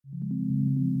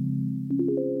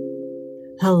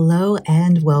Hello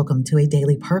and welcome to a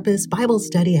Daily Purpose Bible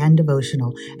Study and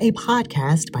Devotional, a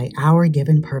podcast by Our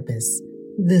Given Purpose.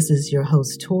 This is your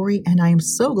host, Tori, and I am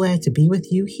so glad to be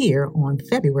with you here on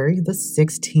February the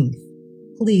 16th.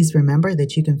 Please remember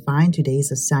that you can find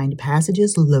today's assigned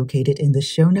passages located in the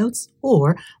show notes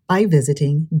or by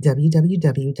visiting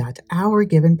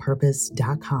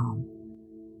www.ourgivenpurpose.com.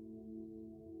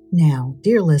 Now,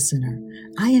 dear listener,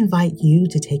 I invite you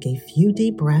to take a few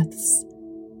deep breaths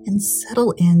and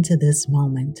settle into this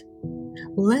moment.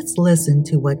 Let's listen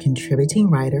to what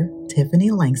contributing writer Tiffany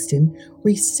Langston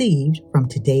received from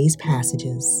today's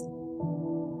passages.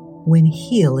 When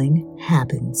Healing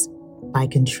Happens by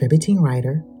contributing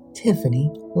writer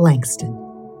Tiffany Langston.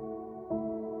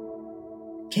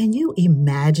 Can you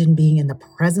imagine being in the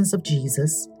presence of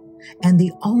Jesus and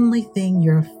the only thing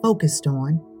you're focused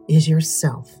on is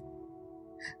yourself?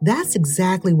 That's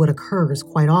exactly what occurs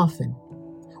quite often.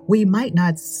 We might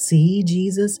not see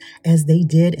Jesus as they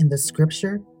did in the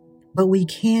scripture, but we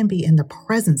can be in the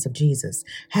presence of Jesus,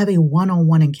 have a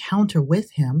one-on-one encounter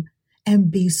with him,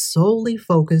 and be solely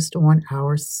focused on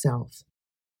ourselves,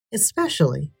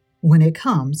 especially when it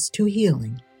comes to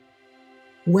healing.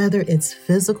 Whether it's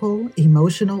physical,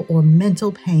 emotional, or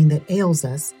mental pain that ails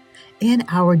us, in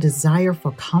our desire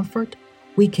for comfort,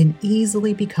 we can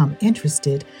easily become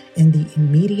interested in the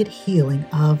immediate healing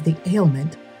of the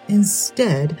ailment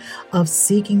instead of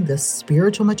seeking the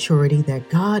spiritual maturity that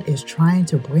God is trying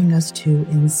to bring us to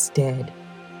instead.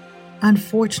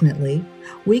 Unfortunately,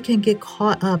 we can get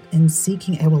caught up in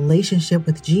seeking a relationship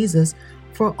with Jesus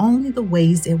for only the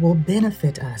ways it will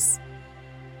benefit us.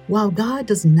 While God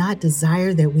does not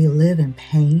desire that we live in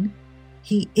pain,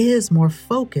 He is more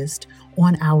focused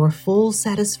on our full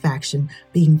satisfaction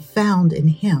being found in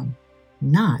Him,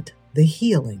 not the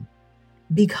healing.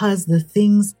 Because the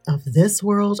things of this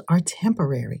world are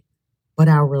temporary, but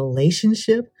our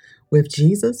relationship with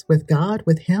Jesus, with God,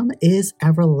 with Him is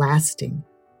everlasting.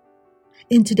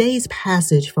 In today's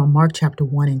passage from Mark chapter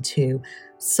 1 and 2,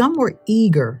 some were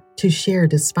eager to share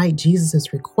despite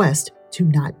Jesus' request to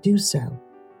not do so.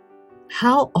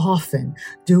 How often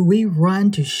do we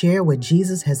run to share what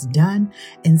Jesus has done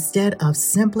instead of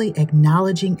simply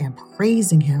acknowledging and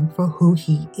praising Him for who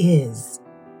He is?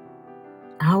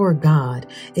 Our God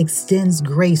extends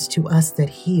grace to us that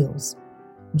heals,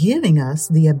 giving us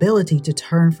the ability to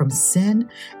turn from sin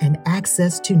and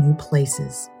access to new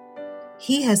places.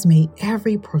 He has made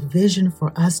every provision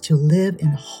for us to live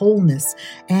in wholeness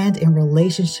and in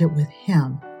relationship with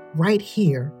Him right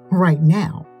here, right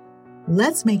now.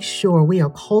 Let's make sure we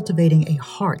are cultivating a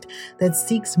heart that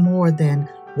seeks more than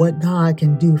what God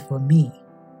can do for me.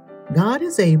 God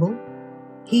is able.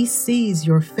 He sees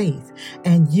your faith,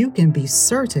 and you can be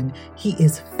certain He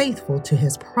is faithful to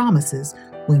His promises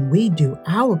when we do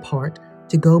our part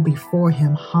to go before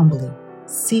Him humbly,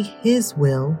 seek His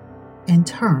will, and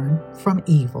turn from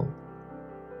evil.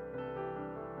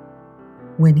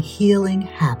 When Healing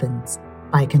Happens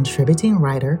by contributing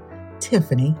writer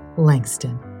Tiffany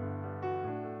Langston.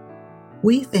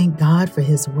 We thank God for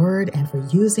His word and for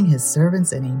using His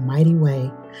servants in a mighty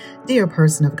way. Dear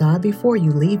person of God, before you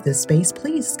leave this space,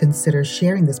 please consider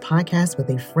sharing this podcast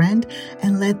with a friend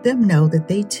and let them know that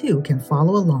they too can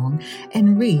follow along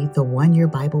and read the 1-Year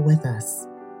Bible with us.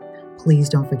 Please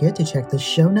don't forget to check the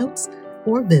show notes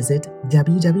or visit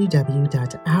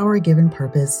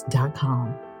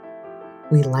www.ourgivenpurpose.com.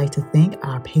 We'd like to thank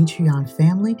our Patreon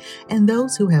family and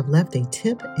those who have left a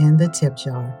tip in the tip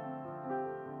jar.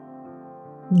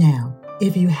 Now,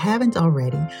 if you haven't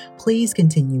already, please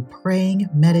continue praying,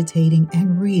 meditating,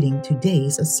 and reading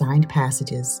today's assigned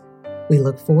passages. We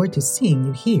look forward to seeing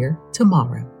you here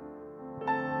tomorrow.